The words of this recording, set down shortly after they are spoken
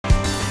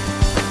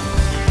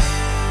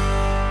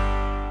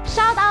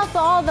to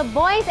all the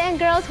boys and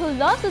girls who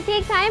love to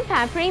take time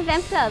pampering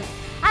themselves.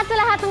 At sa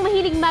lahat ng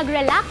mahilig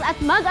mag-relax at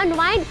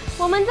mag-unwind,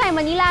 我们在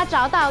Manila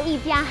找到一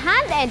家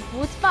hand and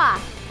foot spa.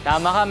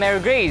 Tama ka, Mary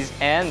Grace.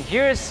 And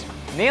here's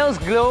Nails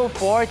Glow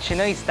for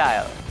Chinoy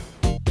style. "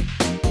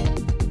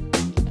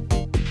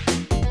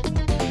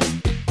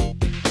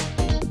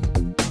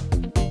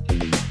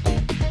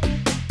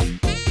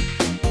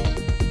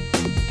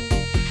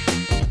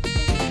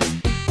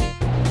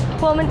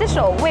我们的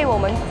手为我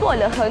们做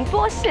了很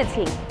多事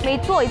情，每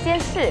做一件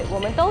事，我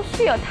们都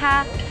需要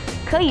它，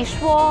可以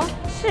说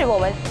是我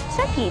们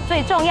身体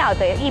最重要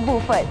的一部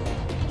分。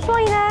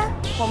所以呢，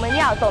我们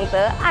要懂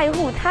得爱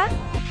护它。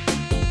"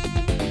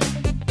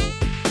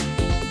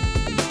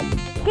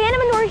 Kaya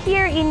naman we're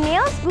here in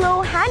Nails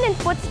Glow Hand and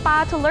Foot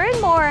Spa to learn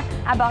more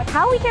about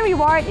how we can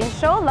reward and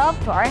show love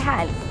to our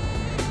hands.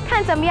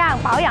 看怎么样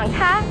保养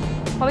它，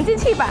我们进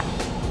去吧。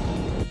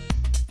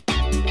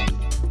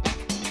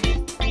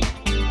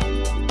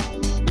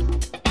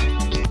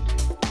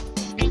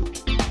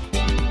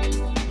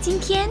今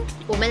天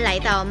我们来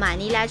到马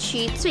尼拉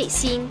区最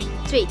新、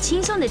最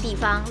轻松的地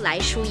方来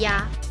舒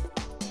压。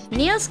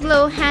Nails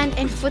Glow Hand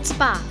and Foot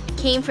Spa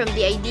came from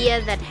the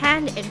idea that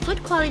hand and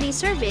foot quality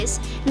service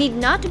need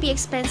not to be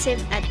expensive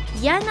at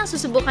yan ang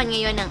susubukan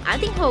ngayon ng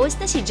ating host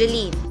na si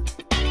Jeline.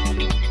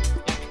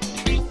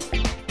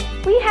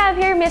 We have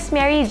here Miss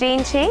Mary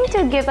Jane Ching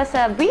to give us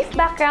a brief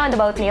background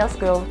about Nails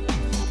Glow.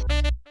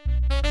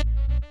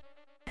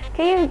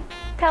 Can you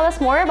tell us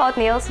more about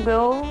Nails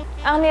Glow?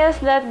 Ang Nails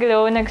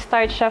Glow,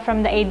 nag-start siya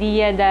from the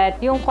idea that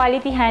yung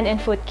quality hand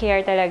and foot care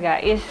talaga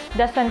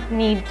doesn't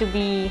need to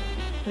be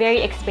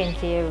very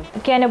expensive.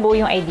 Kaya nabuo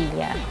yung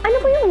idea. Ano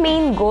po yung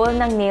main goal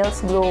ng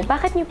Nails Glow?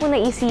 Bakit niyo po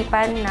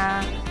naisipan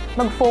na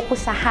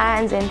mag-focus sa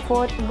hands and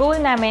foot?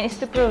 Goal namin is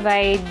to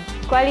provide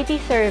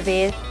quality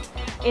service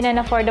in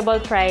an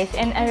affordable price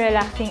and a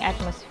relaxing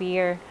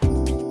atmosphere.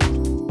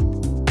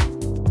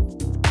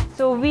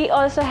 So we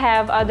also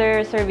have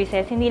other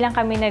services. Hindi lang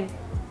kami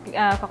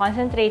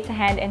nag-concentrate sa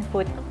hand and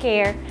foot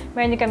care.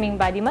 Meron din kaming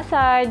body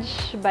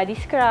massage, body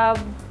scrub,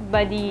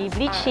 body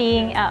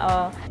bleaching.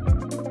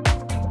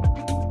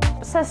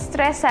 Sa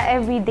stress sa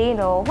everyday,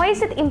 no? Why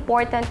is it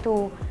important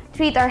to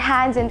treat our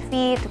hands and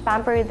feet, to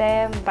pamper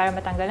them? Para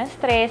matanggal ang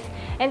stress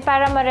and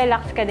para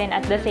ma-relax ka din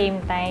at the same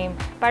time.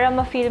 Para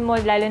ma-feel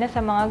mo, lalo na sa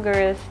mga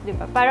girls, di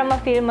ba? Para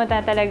ma-feel mo na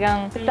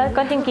talagang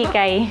konting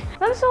kikay.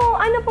 Ma'am, so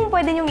ano pong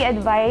pwede niyong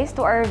i-advise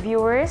to our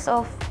viewers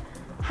of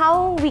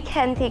how we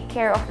can take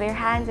care of their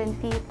hands and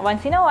feet?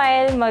 Once in a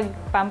while,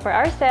 mag-pamper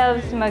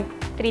ourselves,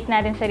 mag-treat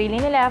natin sarili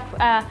nila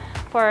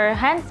for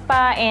hand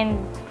spa and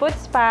foot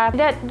spa.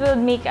 That will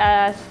make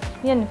us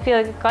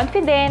feel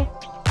confident.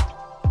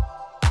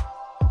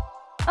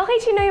 Okay,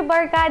 Chinoy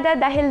Barkada,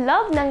 dahil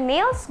love ng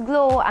Nails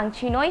Glow ang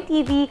Chinoy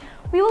TV,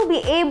 we will be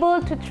able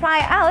to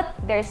try out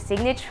their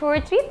signature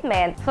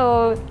treatment.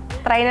 So,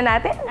 try na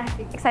natin?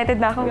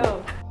 Excited na ako. Go!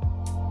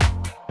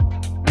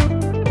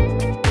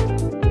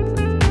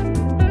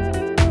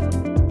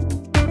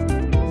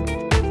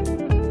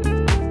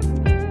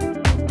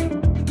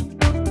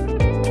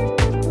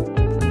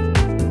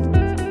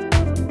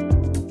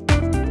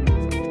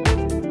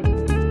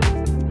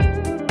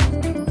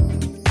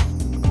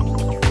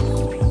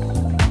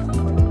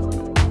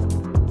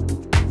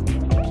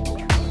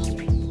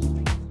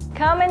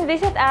 Come and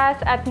visit us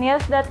at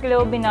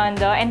Nails.Glow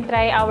Binondo and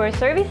try our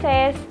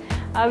services.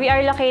 We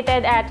are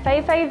located at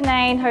 559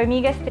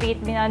 Hormiga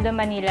Street, Binondo,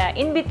 Manila,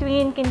 in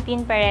between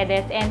Quintin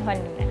Paredes and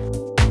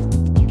Honolulu.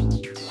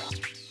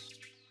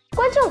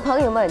 观众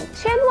朋友们，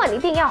千万一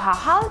定要好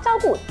好照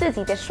顾自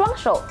己的双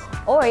手，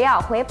偶尔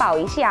要回报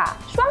一下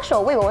双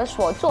手为我们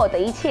所做的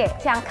一切。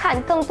想看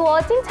更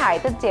多精彩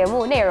的节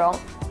目内容，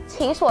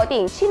请锁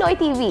定Chinoy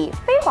TV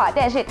飞华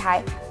电视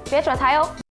台，别转台哦。